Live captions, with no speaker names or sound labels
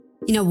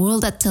In a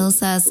world that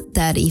tells us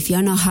that if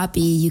you're not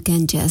happy, you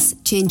can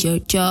just change your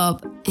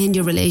job, end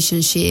your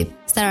relationship,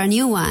 start a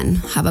new one,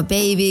 have a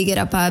baby, get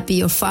a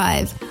puppy or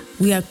 5,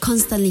 we are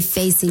constantly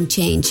facing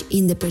change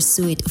in the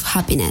pursuit of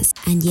happiness.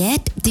 And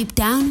yet, deep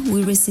down,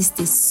 we resist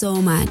this so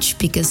much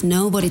because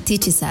nobody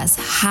teaches us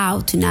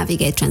how to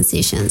navigate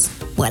transitions.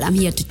 Well, I'm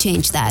here to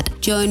change that.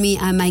 Join me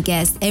and my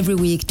guest every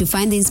week to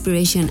find the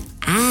inspiration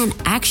and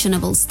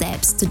actionable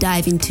steps to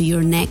dive into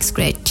your next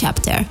great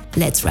chapter.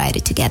 Let's write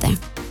it together.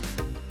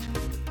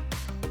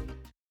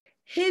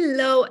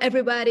 Hello,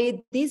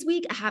 everybody. This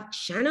week I have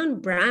Shannon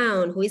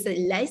Brown, who is a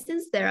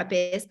licensed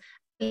therapist,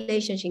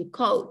 relationship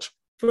coach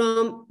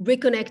from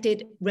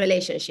Reconnected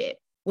Relationship,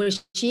 where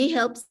she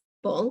helps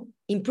people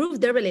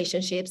improve their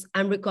relationships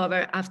and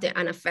recover after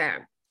an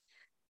affair.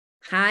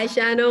 Hi,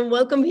 Shannon.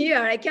 Welcome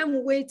here. I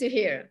can't wait to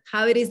hear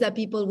how it is that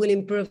people will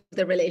improve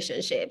their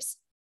relationships.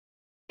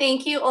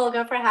 Thank you,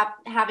 Olga, for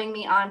having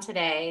me on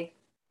today.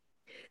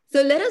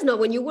 So let us know,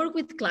 when you work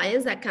with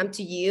clients that come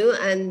to you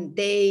and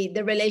the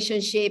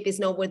relationship is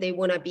not where they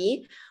want to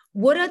be,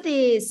 what are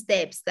the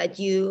steps that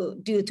you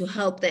do to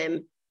help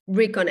them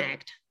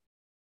reconnect?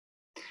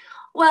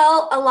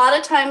 Well, a lot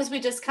of times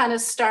we just kind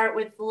of start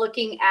with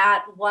looking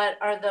at what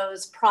are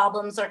those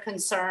problems or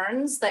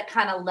concerns that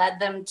kind of led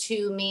them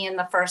to me in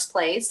the first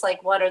place.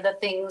 Like, what are the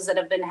things that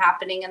have been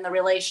happening in the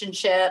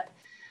relationship?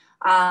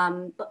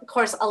 Of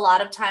course, a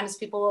lot of times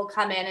people will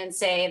come in and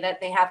say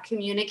that they have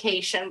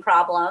communication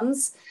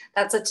problems.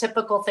 That's a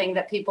typical thing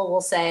that people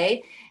will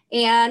say.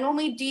 And when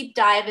we deep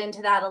dive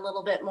into that a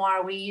little bit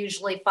more, we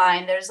usually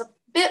find there's a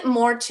bit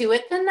more to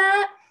it than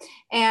that.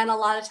 And a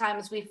lot of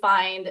times we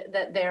find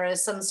that there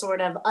is some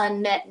sort of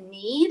unmet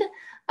need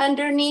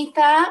underneath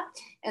that.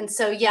 And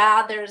so,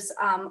 yeah, there's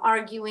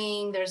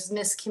arguing, there's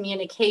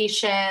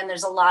miscommunication,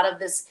 there's a lot of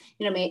this,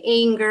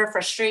 anger,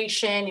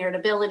 frustration,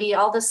 irritability,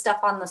 all this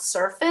stuff on the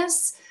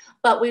surface.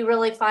 But we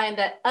really find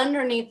that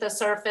underneath the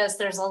surface,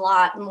 there's a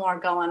lot more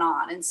going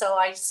on. And so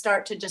I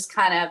start to just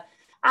kind of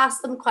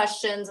ask them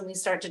questions and we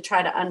start to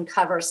try to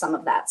uncover some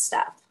of that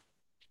stuff.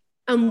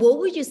 And what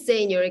would you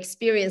say in your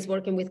experience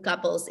working with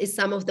couples is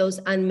some of those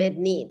unmet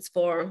needs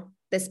for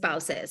the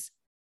spouses?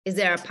 Is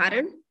there a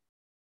pattern?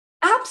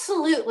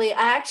 Absolutely.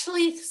 I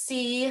actually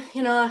see,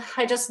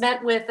 I just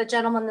met with a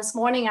gentleman this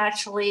morning,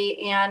 actually,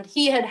 and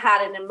he had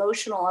had an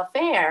emotional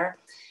affair.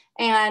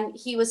 And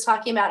he was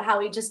talking about how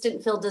he just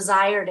didn't feel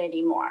desired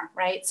anymore,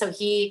 right? So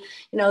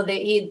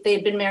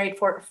they'd been married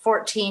for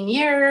 14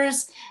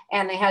 years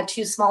and they had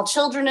 2 small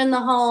children in the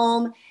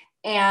home.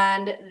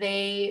 And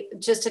they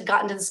just had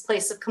gotten to this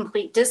place of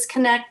complete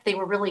disconnect. They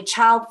were really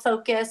child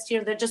focused.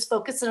 They're just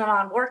focusing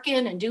on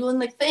working and doing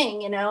the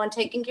thing, and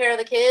taking care of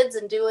the kids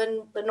and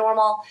doing the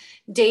normal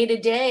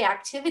day-to-day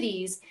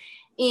activities.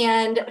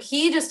 And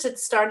he just had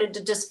started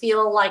to just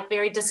feel like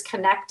very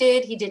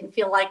disconnected. He didn't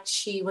feel like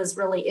she was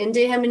really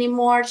into him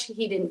anymore.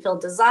 He didn't feel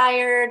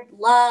desired,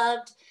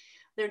 loved.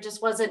 There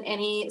just wasn't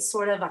any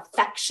sort of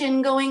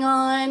affection going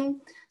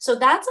on. So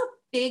that's a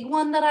big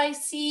one that I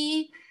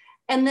see.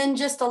 And then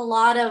just a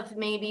lot of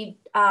maybe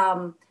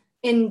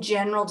in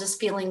general, just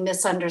feeling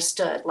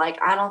misunderstood. Like,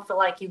 I don't feel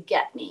like you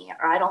get me,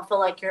 or I don't feel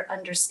like you're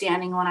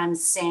understanding what I'm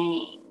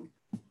saying.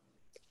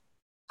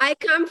 I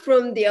come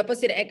from the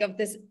opposite end of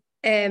this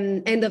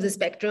end of the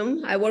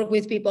spectrum. I work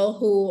with people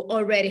who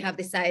already have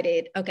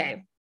decided,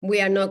 okay,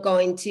 we are not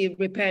going to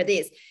repair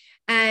this.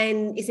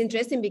 And it's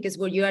interesting because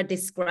what you are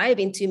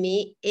describing to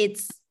me,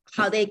 it's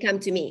how they come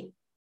to me.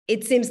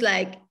 It seems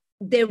like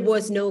there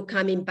was no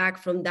coming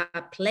back from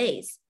that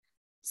place.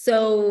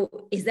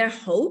 So is there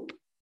hope?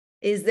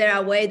 Is there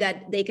a way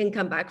that they can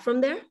come back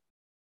from there?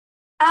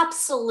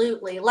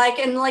 Absolutely.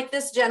 Like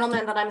this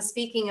gentleman that I'm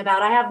speaking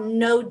about, I have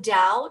no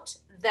doubt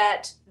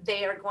that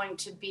they are going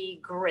to be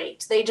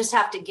great. They just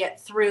have to get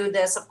through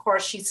this. Of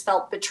course, she's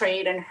felt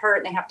betrayed and hurt,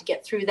 and they have to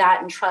get through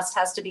that, and trust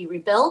has to be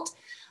rebuilt.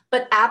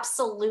 But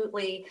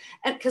absolutely.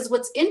 And because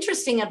what's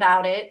interesting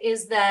about it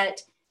is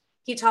that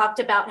he talked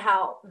about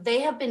how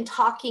they have been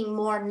talking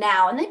more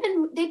now, and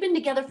they've been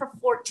together for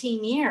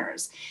 14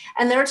 years,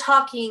 and they're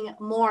talking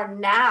more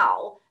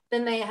now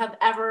than they have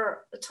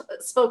ever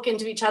spoken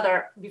to each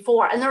other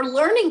before. And they're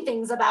learning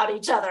things about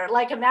each other.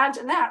 Like,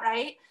 imagine that,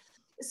 right?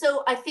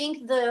 So I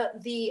think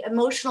the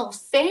emotional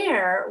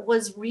affair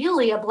was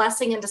really a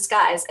blessing in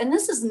disguise. And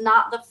this is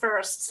not the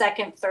first,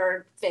 second,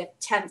 third, fifth,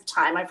 10th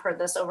time I've heard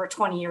this over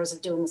 20 years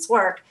of doing this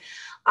work.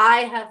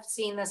 I have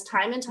seen this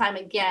time and time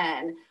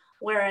again,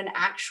 where an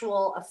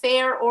actual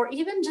affair, or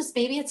even just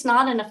maybe it's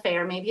not an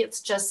affair, maybe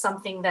it's just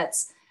something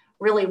that's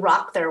really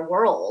rocked their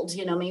world.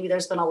 Maybe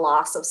there's been a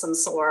loss of some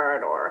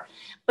sort,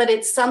 but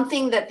it's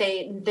something that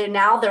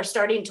they're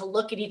starting to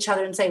look at each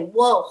other and say,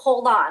 whoa,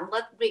 hold on,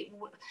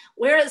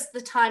 where is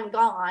the time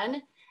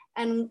gone?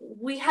 And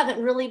we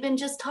haven't really been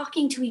just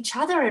talking to each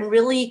other and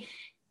really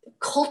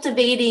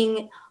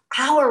cultivating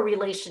our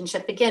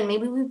relationship. Again,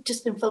 maybe we've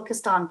just been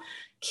focused on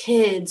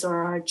kids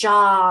or our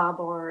job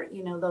or,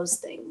 those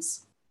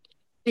things.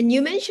 And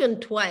you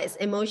mentioned twice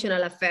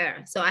emotional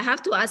affair. So I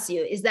have to ask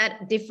you, is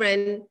that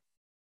different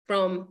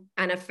from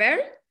an affair?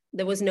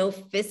 There was no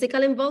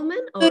physical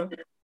involvement, or?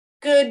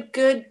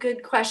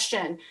 Good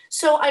question.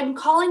 So I'm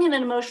calling it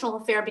an emotional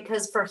affair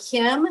because for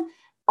him,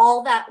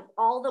 all that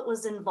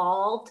was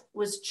involved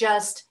was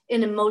just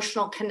an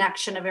emotional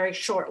connection, a very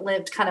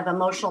short-lived kind of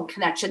emotional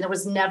connection. There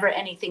was never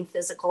anything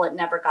physical. It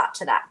never got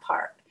to that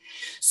part.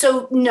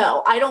 So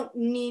no, I don't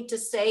need to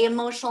say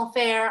emotional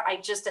affair. I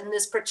just, in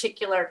this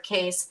particular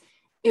case,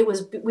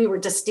 we were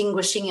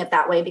distinguishing it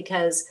that way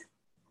because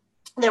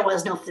there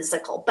was no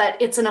physical, but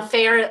it's an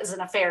affair is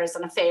an affair is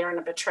an affair, and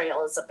a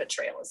betrayal is a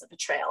betrayal is a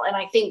betrayal. And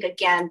I think,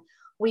 again,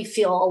 we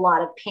feel a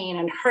lot of pain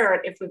and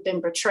hurt if we've been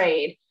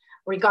betrayed,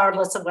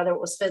 regardless of whether it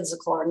was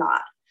physical or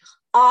not.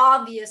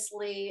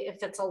 Obviously,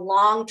 if it's a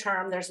long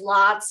term, there's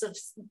lots of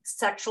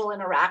sexual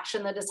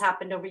interaction that has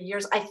happened over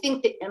years. I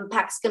think the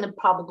impact's going to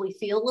probably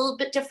feel a little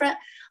bit different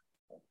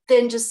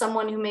than just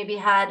someone who maybe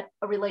had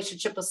a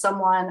relationship with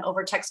someone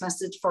over text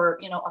message for,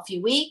 a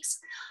few weeks.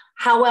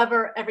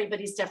 However,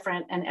 everybody's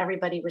different and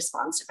everybody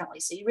responds differently.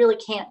 So you really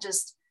can't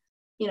just,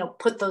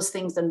 put those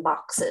things in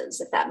boxes,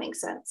 if that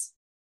makes sense.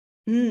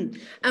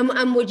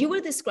 And what you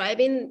were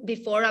describing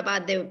before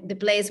about the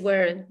place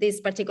where this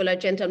particular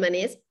gentleman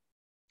is,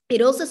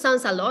 it also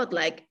sounds a lot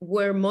like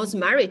where most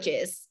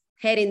marriages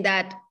head in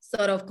that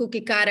sort of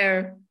cookie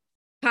cutter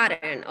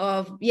pattern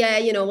of,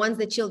 once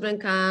the children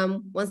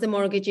come, once the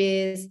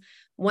mortgages,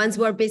 once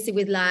we're busy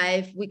with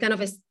life, we kind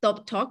of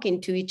stop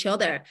talking to each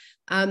other.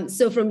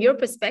 So from your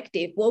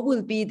perspective, what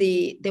will be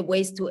the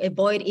ways to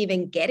avoid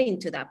even getting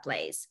to that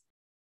place?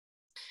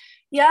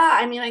 Yeah,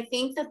 I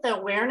think that the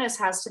awareness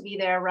has to be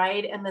there,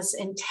 right? And this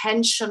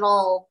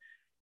intentional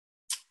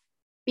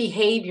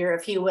behavior,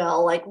 if you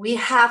will, like we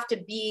have to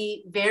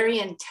be very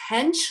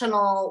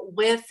intentional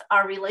with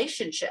our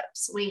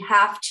relationships. We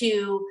have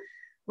to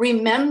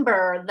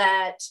remember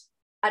that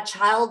a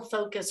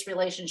child-focused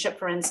relationship,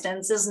 for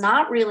instance, is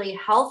not really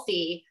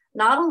healthy,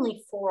 not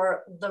only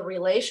for the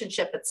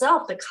relationship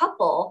itself, the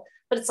couple,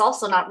 but it's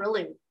also not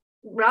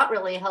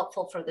really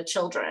helpful for the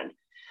children.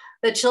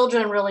 The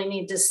children really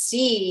need to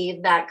see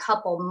that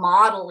couple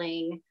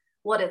modeling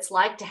what it's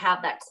like to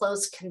have that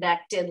close,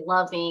 connected,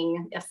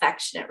 loving,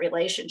 affectionate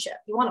relationship.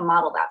 You want to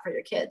model that for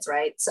your kids,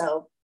 right?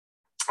 So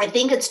I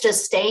think it's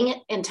just staying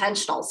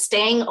intentional,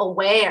 staying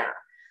aware,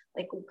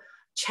 like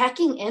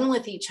checking in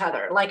with each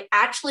other, like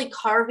actually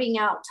carving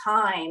out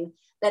time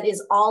that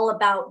is all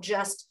about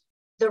just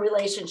the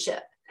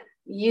relationship,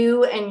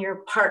 you and your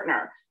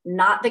partner,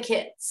 not the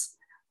kids.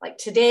 Like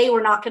today,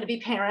 we're not going to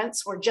be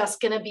parents. We're just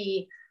going to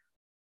be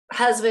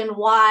husband,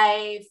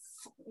 wife,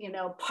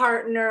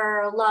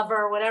 partner,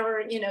 lover,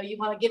 whatever, you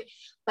want to give.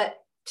 But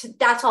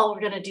that's all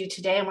we're going to do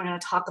today. And we're going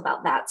to talk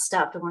about that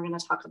stuff. And we're going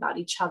to talk about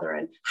each other.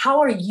 And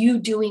how are you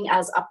doing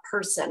as a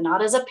person,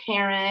 not as a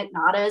parent,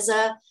 not as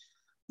a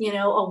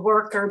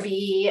worker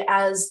bee,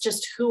 as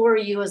just who are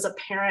you as a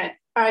parent,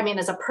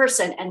 as a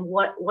person, and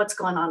what's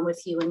going on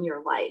with you in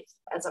your life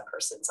as a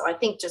person. So I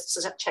think just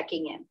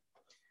checking in.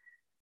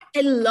 I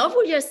love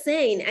what you're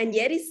saying. And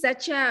yet it's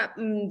such a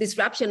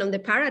disruption on the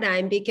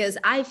paradigm, because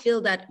I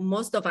feel that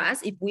most of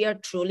us, if we are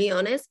truly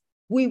honest,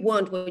 we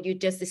want what you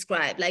just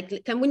described.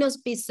 Like, can we not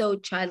be so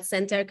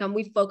child-centered? Can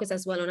we focus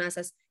as well on us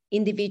as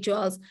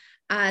individuals,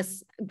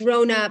 as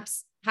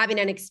grown-ups, having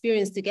an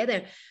experience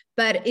together?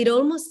 But it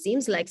almost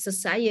seems like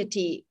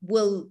society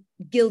will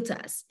guilt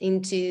us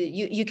into,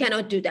 you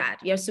cannot do that.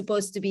 You're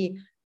supposed to be,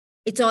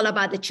 it's all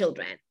about the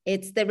children.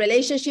 It's the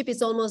relationship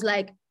is almost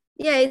like,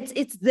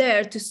 it's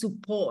there to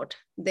support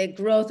the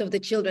growth of the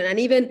children. And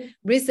even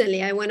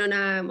recently, I went on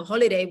a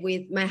holiday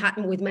with my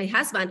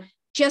husband,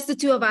 just the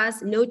two of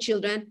us, no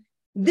children,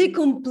 the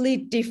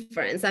complete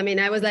difference.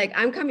 I was like,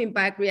 I'm coming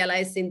back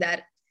realizing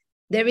that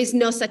there is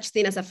no such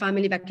thing as a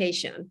family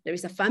vacation. There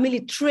is a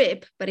family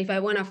trip, but if I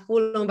want a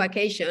full-on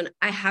vacation,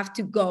 I have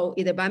to go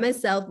either by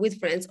myself, with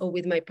friends, or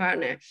with my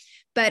partner.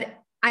 But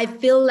I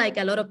feel like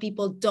a lot of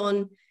people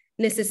don't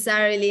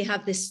necessarily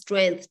have the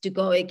strength to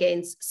go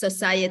against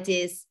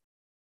society's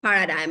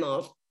paradigm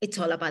of it's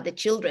all about the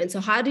children. So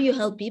how do you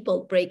help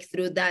people break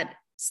through that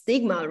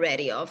stigma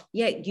already of,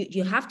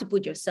 you have to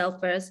put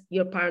yourself first,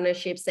 your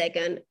partnership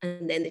second,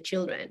 and then the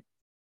children?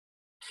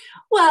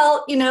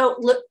 Well,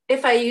 look,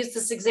 if I use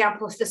this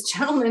example of this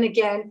gentleman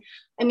again,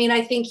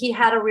 I think he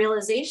had a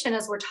realization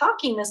as we're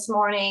talking this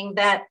morning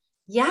that,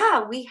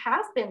 we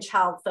have been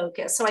child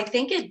focused. So I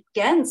think,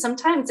 again,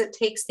 sometimes it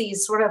takes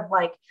these sort of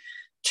like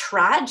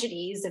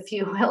tragedies, if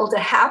you will, to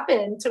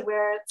happen to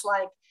where it's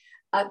like,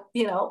 a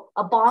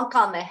bonk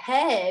on the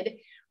head,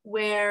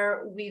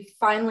 where we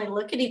finally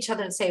look at each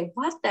other and say,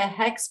 what the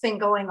heck's been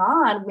going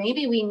on?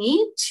 Maybe we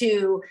need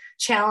to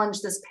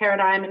challenge this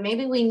paradigm, and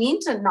maybe we need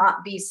to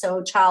not be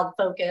so child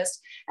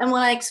focused. And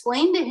when I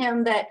explained to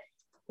him that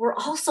we're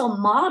also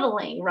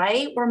modeling,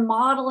 right? We're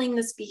modeling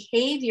this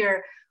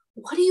behavior.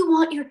 How do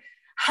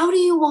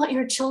you want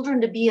your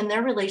children to be in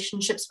their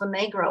relationships when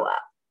they grow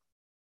up?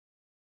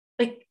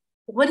 Like,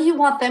 what do you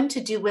want them to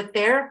do with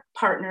their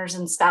partners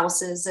and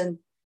spouses? And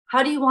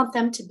how do you want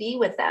them to be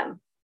with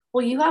them?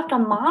 Well, you have to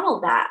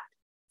model that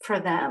for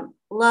them.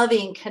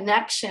 Loving,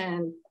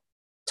 connection,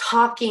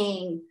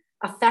 talking,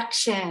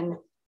 affection.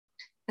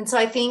 And so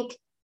I think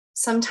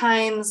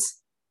sometimes,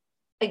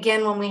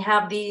 again, when we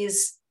have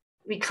these,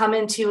 we come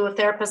into a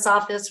therapist's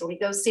office or we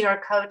go see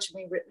our coach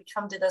and we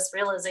come to this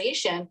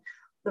realization,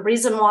 the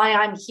reason why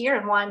I'm here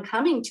and why I'm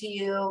coming to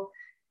you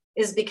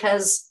is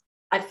because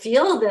I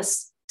feel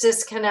this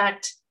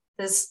disconnect,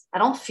 I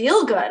don't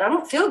feel good. I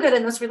don't feel good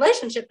in this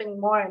relationship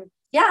anymore. And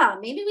yeah,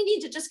 maybe we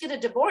need to just get a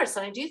divorce.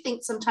 And I do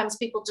think sometimes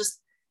people just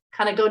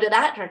kind of go to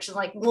that direction,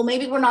 like, well,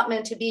 maybe we're not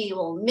meant to be.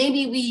 Well,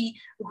 maybe we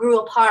grew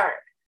apart.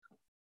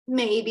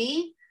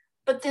 Maybe.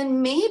 But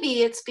then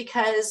maybe it's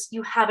because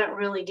you haven't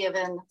really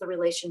given the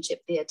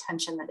relationship the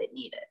attention that it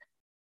needed.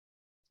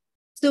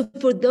 So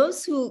for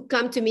those who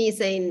come to me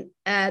saying,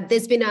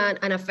 there's been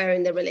an affair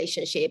in the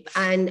relationship,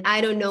 and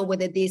I don't know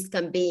whether this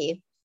can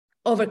be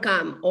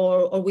overcome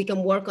or we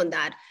can work on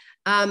that.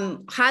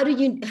 How do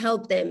you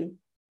help them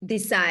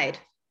decide,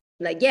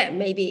 like, yeah,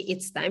 maybe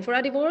it's time for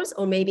a divorce,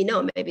 or maybe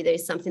no, maybe there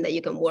is something that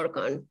you can work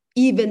on,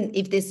 even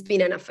if there's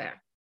been an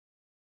affair?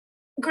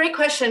 Great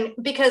question,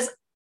 because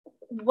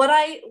what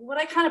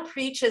I kind of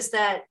preach is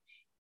that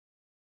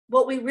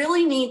what we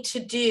really need to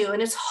do,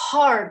 and it's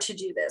hard to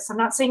do this, I'm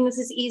not saying this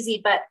is easy,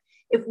 but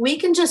if we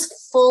can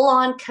just full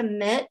on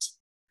commit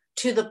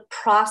to the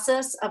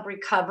process of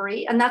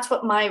recovery, and that's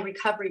what my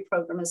recovery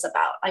program is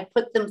about. I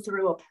put them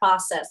through a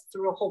process,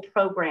 through a whole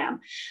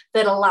program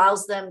that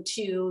allows them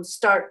to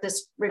start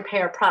this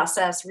repair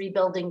process,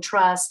 rebuilding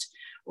trust,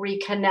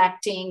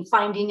 reconnecting,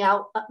 finding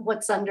out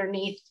what's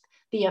underneath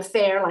the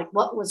affair, like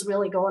what was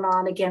really going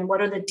on. Again,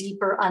 what are the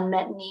deeper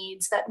unmet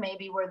needs that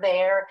maybe were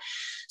there?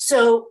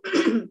 So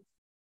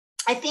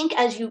I think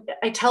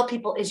I tell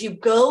people, as you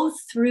go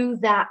through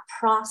that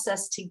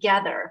process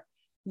together,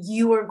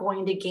 you are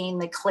going to gain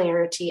the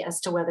clarity as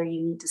to whether you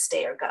need to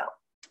stay or go.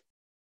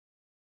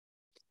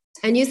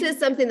 And you said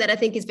something that I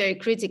think is very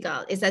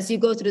critical, is as you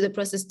go through the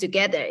process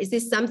together, is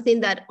this something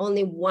that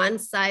only one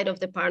side of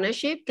the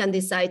partnership can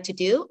decide to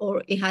do,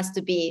 or it has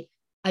to be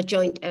a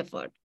joint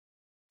effort?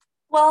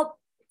 Well,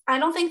 I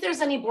don't think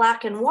there's any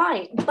black and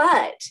white,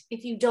 but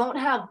if you don't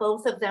have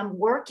both of them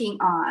working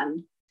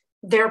on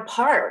their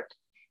part,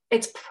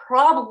 it's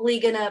probably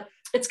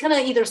it's going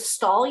to either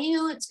stall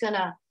you, it's going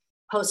to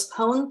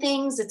postpone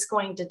things, it's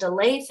going to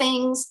delay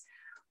things,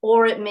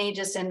 or it may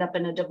just end up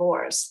in a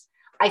divorce.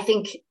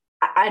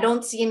 I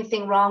don't see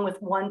anything wrong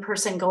with one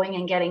person going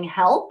and getting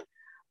help,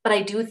 but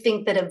I do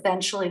think that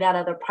eventually that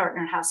other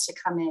partner has to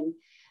come in.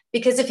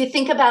 Because if you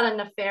think about an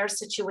affair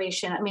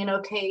situation, I mean,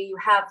 okay, you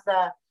have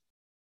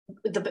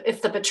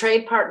if the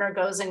betrayed partner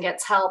goes and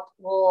gets help,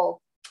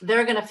 well,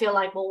 they're going to feel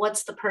like, well,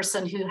 what's the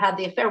person who had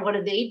the affair? What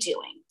are they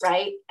doing?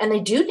 Right. And they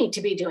do need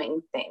to be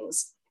doing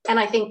things. And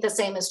I think the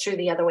same is true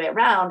the other way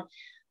around.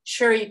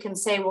 Sure, you can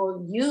say,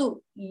 well,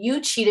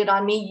 you cheated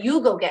on me,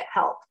 you go get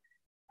help.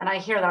 And I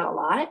hear that a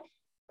lot.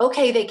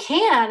 Okay, they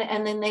can,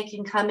 and then they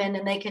can come in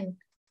and they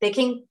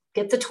can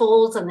get the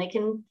tools and they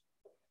can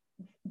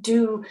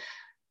do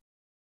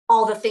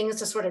all the things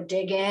to sort of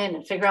dig in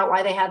and figure out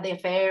why they had the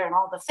affair and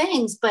all the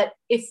things. But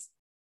if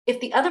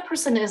the other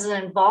person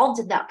isn't involved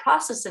in that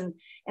process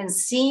and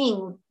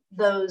seeing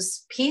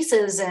those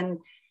pieces and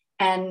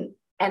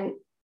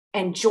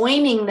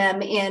joining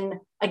them in,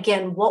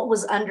 again, what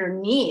was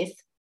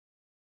underneath,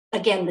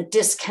 again, the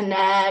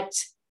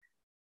disconnect,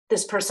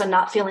 this person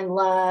not feeling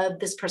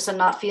loved, this person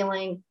not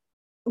feeling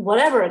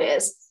whatever it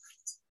is,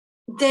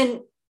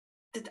 then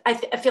I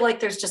feel like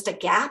there's just a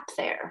gap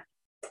there.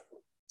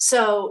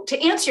 So to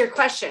answer your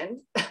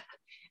question,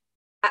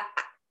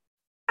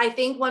 I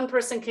think one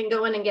person can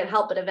go in and get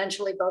help, but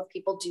eventually both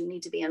people do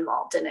need to be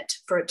involved in it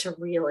for it to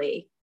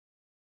really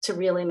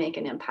make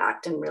an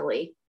impact and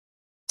really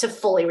to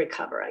fully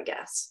recover, I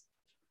guess.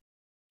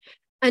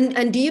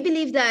 And do you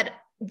believe that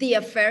the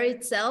affair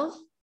itself,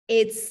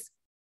 it's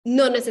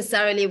not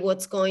necessarily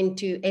what's going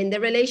to end the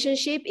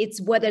relationship,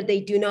 it's whether they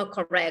do not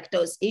correct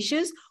those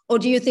issues? Or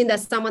do you think that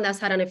someone that's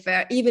had an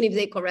affair, even if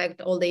they correct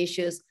all the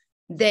issues,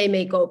 they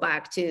may go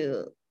back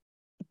to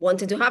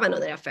wanting to have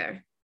another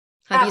affair?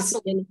 Have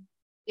Absolutely. you seen?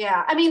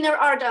 Yeah, I mean, there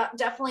are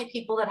definitely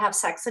people that have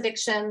sex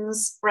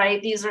addictions,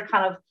 right? These are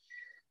kind of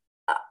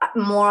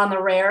more on the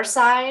rare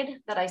side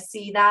that I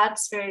see.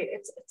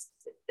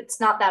 It's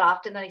not that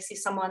often that I see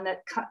someone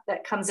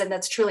that comes in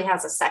that truly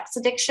has a sex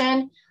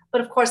addiction.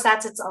 But of course,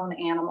 that's its own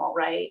animal,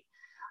 right?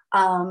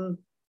 And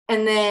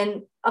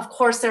then, of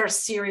course, there are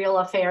serial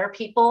affair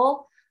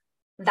people.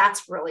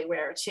 That's really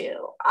rare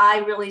too. I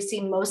really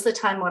see most of the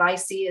time what I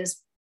see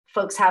is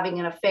folks having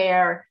an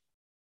affair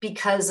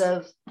because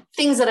of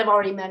things that I've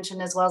already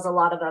mentioned, as well as a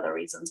lot of other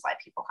reasons why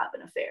people have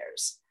an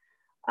affairs.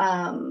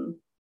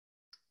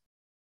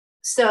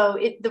 So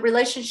the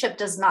relationship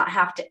does not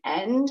have to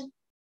end.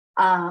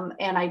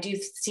 And I do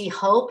see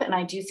hope, and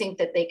I do think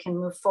that they can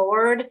move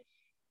forward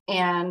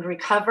and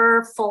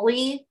recover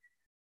fully.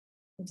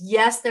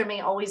 Yes, there may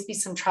always be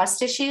some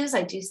trust issues.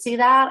 I do see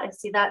that. I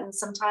see that, and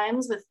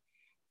sometimes with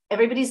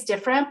everybody's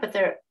different, but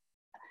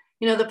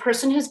the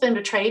person who's been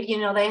betrayed,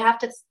 they have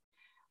to,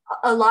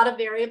 a lot of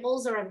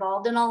variables are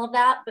involved in all of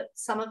that, but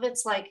some of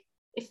it's like,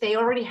 if they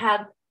already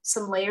had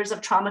some layers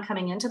of trauma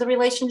coming into the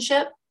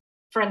relationship,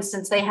 for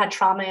instance, they had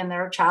trauma in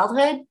their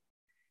childhood,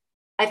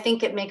 I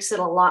think it makes it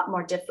a lot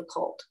more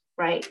difficult,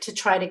 right, to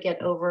try to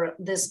get over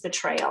this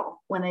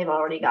betrayal when they've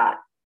already got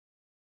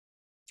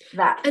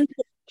that. And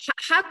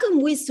how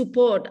can we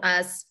support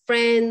as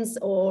friends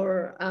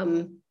or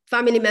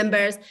family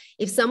members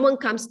if someone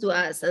comes to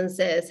us and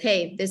says,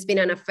 hey, there's been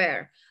an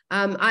affair?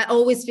 I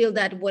always feel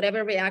that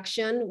whatever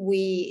reaction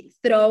we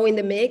throw in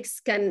the mix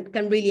can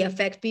really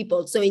affect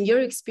people. So in your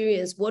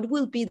experience, what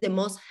will be the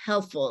most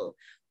helpful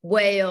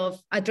way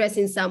of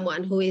addressing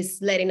someone who is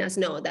letting us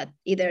know that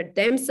either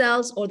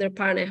themselves or their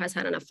partner has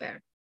had an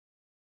affair?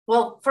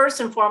 Well, first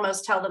and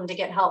foremost, tell them to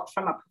get help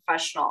from a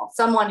professional,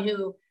 someone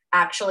who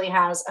actually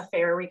has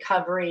affair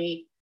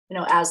recovery,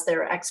 as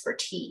their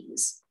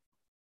expertise.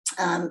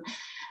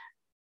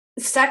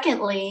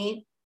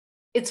 Secondly,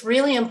 it's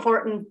really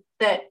important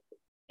that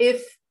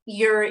if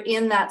you're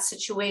in that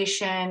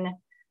situation,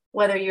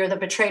 whether you're the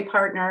betrayed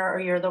partner or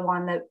you're the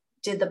one that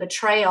did the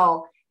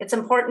betrayal, it's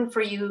important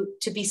for you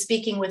to be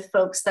speaking with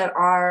folks that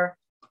are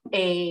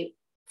a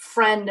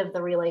friend of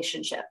the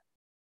relationship.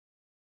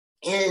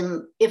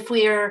 And if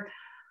we're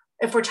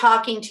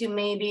talking to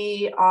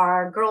maybe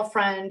our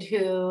girlfriend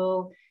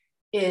who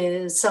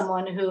is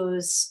someone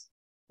who's,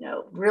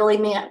 really,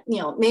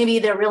 maybe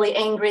they're really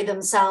angry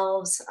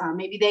themselves.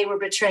 Maybe they were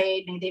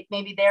betrayed.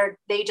 Maybe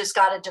they just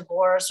got a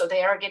divorce or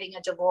they are getting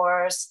a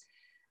divorce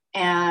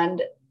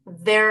and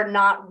they're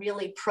not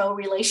really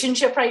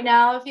pro-relationship right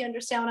now, if you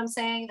understand what I'm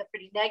saying. They're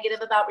pretty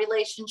negative about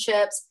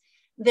relationships.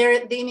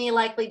 They may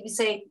likely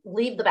say,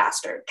 leave the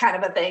bastard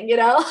kind of a thing,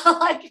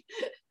 like,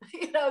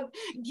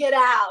 get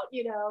out,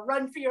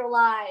 run for your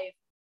life.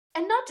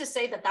 And not to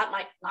say that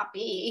might not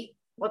be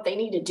what they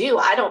need to do.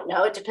 I don't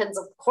know. It depends,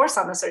 of course,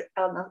 on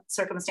the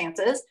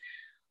circumstances.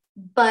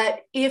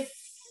 But if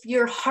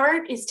your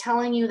heart is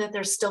telling you that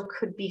there still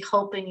could be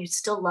hope and you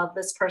still love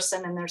this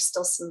person and there's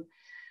still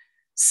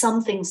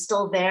something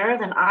still there,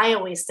 then I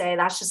always say,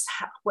 that's just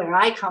where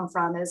I come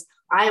from, is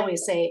I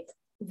always say,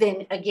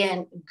 then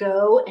again,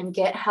 go and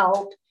get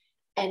help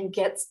and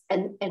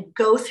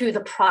go through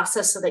the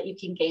process so that you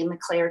can gain the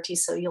clarity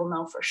so you'll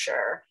know for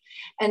sure.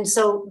 And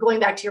so going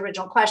back to your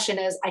original question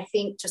is, I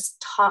think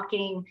just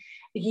talking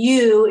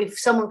if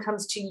someone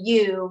comes to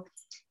you,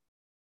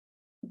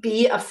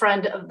 be a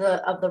friend of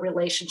the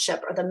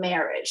relationship or the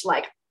marriage.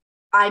 Like,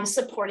 I'm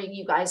supporting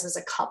you guys as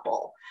a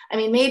couple. I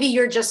mean, maybe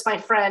you're just my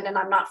friend and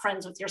I'm not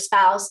friends with your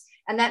spouse,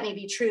 and that may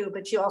be true,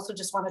 but you also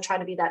just want to try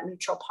to be that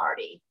neutral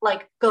party.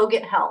 Like, go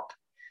get help.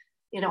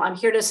 I'm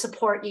here to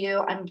support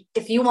you.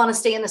 If you want to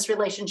stay in this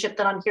relationship,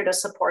 then I'm here to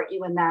support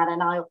you in that.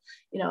 And I'll,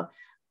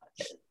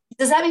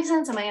 does that make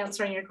sense? Am I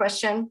answering your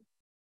question?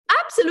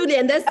 Absolutely.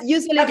 And that's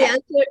usually the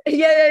answer.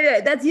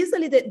 Yeah. That's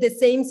usually the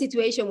same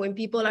situation when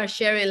people are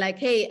sharing like,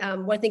 hey,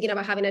 we're thinking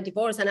about having a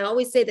divorce. And I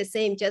always say the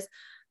same, just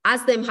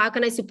ask them, how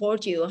can I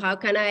support you? How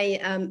can I,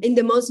 in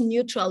the most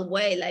neutral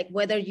way, like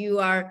whether you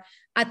are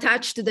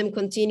attached to them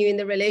continuing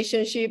the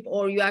relationship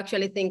or you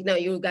actually think, no,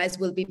 you guys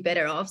will be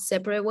better off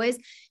separate ways.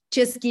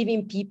 Just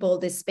giving people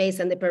the space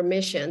and the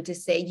permission to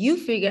say, you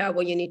figure out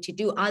what you need to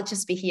do. I'll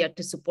just be here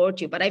to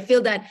support you. But I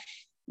feel that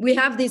we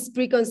have these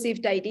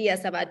preconceived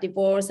ideas about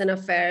divorce and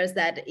affairs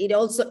that it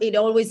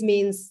always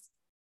means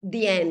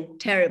the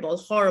end, terrible,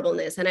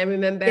 horribleness. And I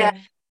remember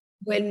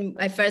when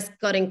I first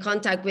got in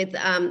contact with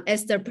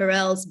Esther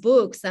Perel's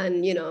books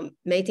and,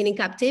 Mating in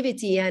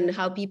Captivity and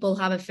how people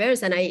have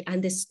affairs. And I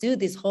understood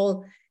this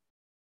whole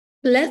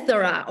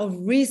plethora of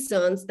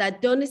reasons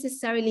that don't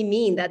necessarily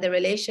mean that the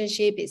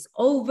relationship is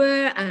over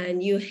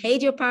and you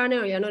hate your partner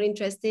or you're not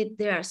interested.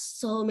 There are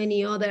so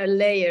many other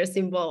layers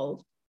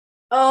involved.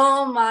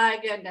 Oh my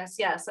goodness.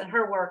 Yes. And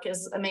her work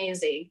is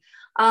amazing.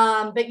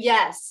 But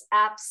yes,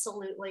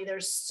 absolutely.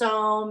 There's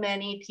so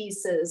many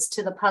pieces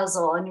to the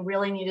puzzle and you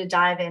really need to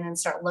dive in and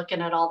start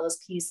looking at all those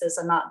pieces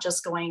and not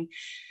just going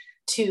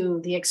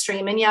to the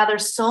extreme. And yeah,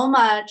 there's so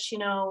much,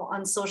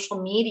 on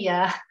social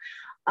media,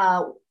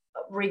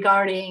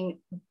 regarding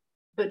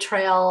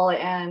betrayal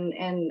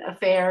and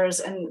affairs,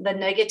 and the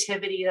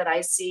negativity that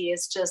I see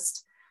is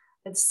just,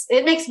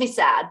 it makes me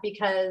sad,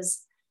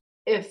 because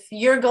if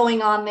you're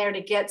going on there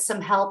to get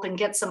some help and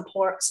get some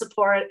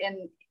support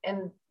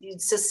and you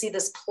just see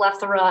this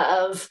plethora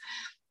of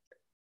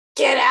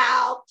get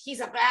out, he's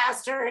a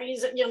bastard,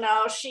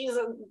 she's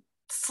a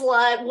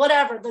slut,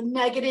 whatever, the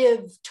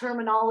negative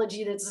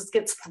terminology that just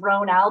gets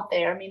thrown out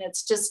there. I mean,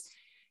 it's just,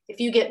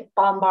 if you get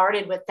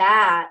bombarded with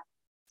that,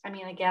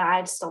 again,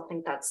 I just don't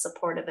think that's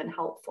supportive and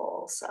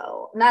helpful.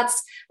 So, and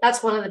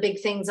that's one of the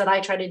big things that I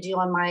try to do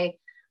on my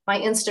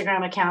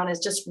Instagram account, is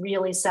just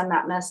really send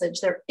that message.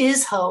 There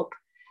is hope,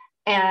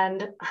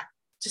 and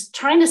just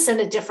trying to send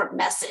a different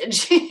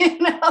message,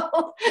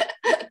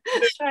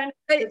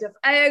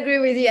 I agree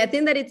with you. I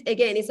think that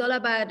it's all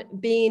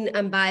about being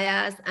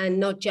unbiased and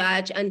not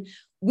judge. And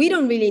we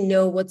don't really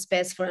know what's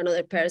best for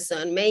another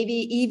person. Maybe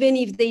even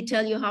if they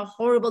tell you how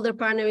horrible their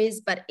partner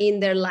is, but in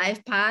their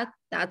life path,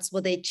 that's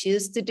what they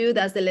choose to do.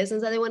 That's the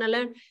lessons that they want to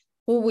learn.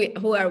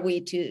 Who are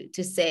we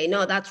to say,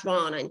 no, that's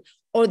wrong? And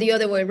or the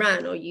other way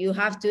around, or you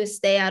have to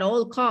stay at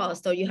all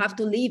costs, or you have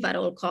to leave at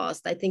all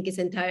costs. I think it's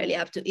entirely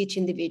up to each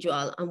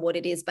individual and what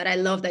it is. But I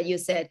love that you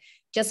said,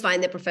 just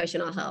find the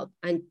professional help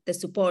and the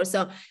support.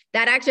 So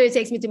that actually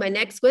takes me to my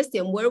next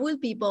question. Where will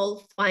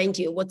people find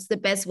you? What's the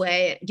best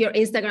way? Your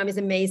Instagram is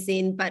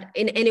amazing, but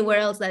in anywhere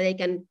else that they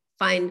can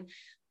find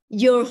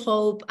your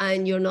hope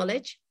and your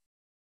knowledge?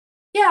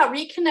 Yeah,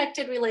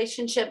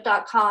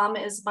 reconnectedrelationship.com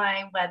is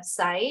my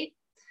website.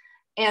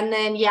 And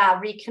then,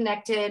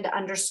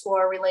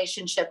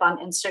 reconnected_relationship on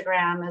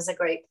Instagram is a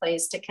great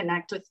place to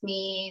connect with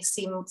me,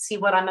 see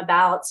what I'm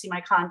about, see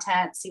my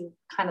content, see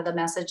kind of the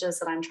messages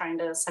that I'm trying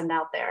to send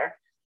out there.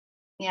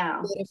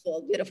 Yeah.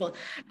 Beautiful, beautiful.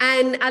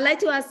 And I'd like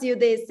to ask you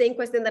the same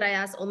question that I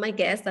ask all my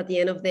guests at the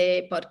end of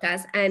the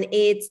podcast. And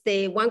it's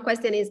the one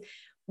question is,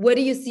 where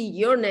do you see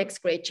your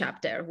next great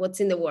chapter? What's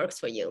in the works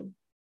for you?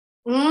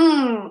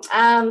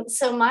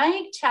 So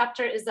my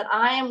chapter is that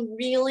I am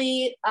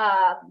really,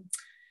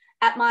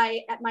 at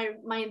my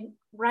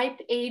ripe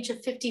age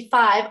of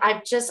 55,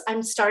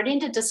 I'm starting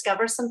to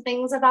discover some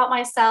things about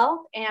myself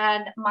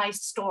and my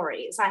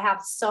stories. I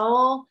have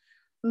so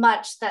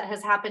much that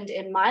has happened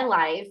in my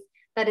life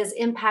that has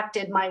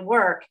impacted my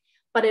work,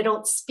 but I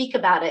don't speak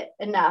about it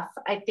enough,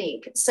 I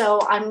think. So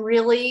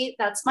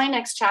that's my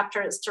next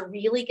chapter, is to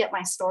really get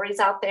my stories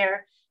out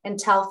there and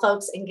tell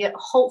folks and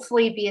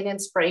hopefully be an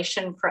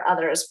inspiration for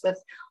others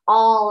with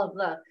all of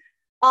the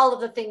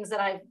things that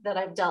I've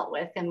dealt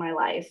with in my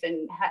life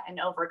and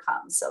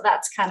overcome. So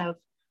that's kind of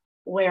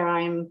where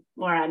I'm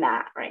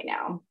at right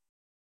now.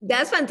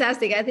 That's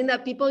fantastic. I think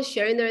that people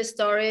sharing their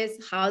stories,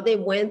 how they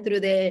went through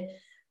the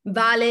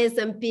valleys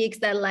and peaks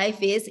that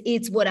life is,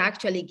 it's what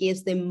actually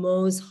gives the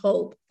most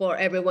hope for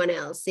everyone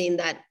else, seeing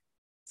that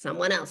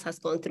someone else has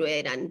gone through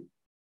it and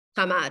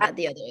come out at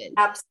the other end.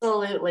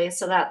 Absolutely.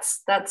 So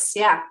that's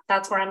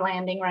where I'm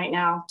landing right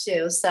now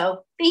too.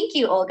 So thank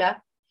you,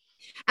 Olga.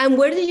 And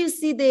where do you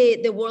see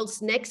the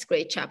world's next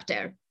great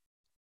chapter?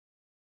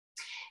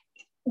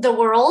 The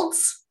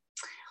world's?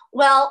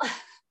 Well,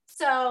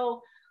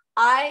 so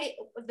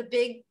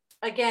big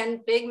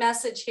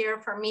message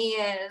here for me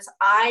is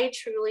I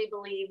truly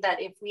believe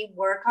that if we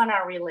work on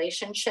our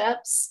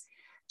relationships,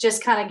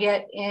 just kind of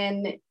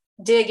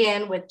dig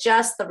in with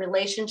just the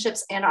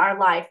relationships in our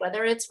life,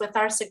 whether it's with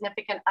our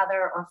significant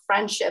other or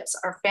friendships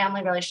or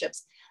family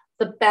relationships,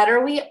 the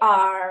better we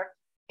are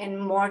and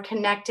more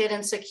connected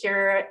and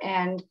secure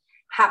and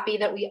happy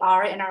that we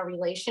are in our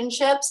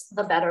relationships,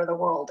 the better the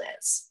world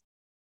is.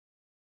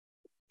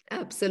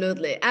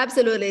 Absolutely.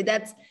 Absolutely.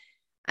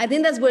 I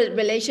think that's where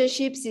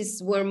relationships is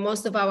where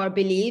most of our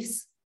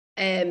beliefs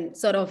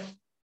sort of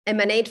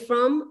emanate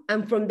from.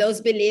 And from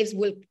those beliefs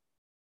will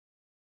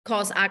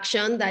cause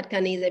action that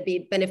can either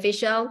be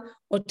beneficial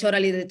or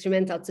totally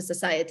detrimental to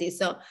society.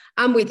 So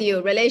I'm with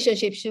you.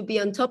 Relationships should be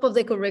on top of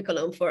the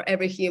curriculum for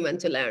every human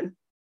to learn.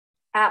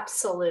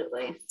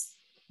 Absolutely.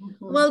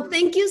 Mm-hmm. Well,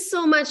 thank you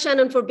so much,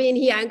 Shannon, for being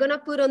here. I'm going to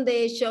put on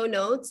the show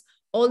notes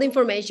all the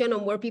information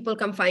on where people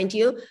can find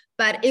you.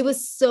 But it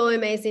was so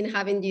amazing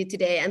having you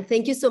today. And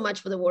thank you so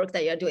much for the work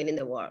that you're doing in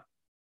the world.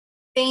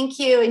 Thank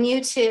you. And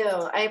you too.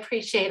 I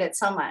appreciate it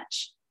so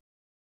much.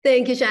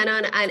 Thank you,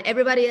 Shannon. And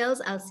everybody else,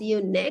 I'll see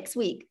you next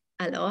week.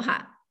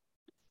 Aloha.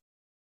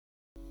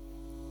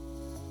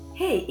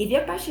 Hey, if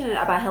you're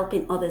passionate about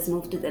helping others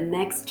move to the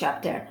next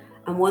chapter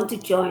and want to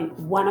join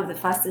one of the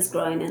fastest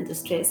growing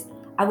industries,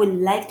 I would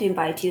like to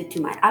invite you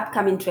to my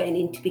upcoming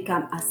training to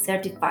become a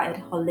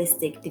certified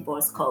holistic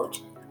divorce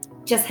coach.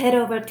 Just head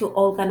over to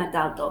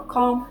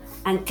olganadal.com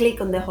and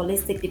click on the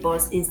Holistic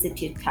Divorce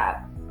Institute tab.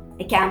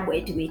 I can't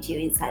wait to meet you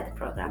inside the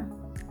program.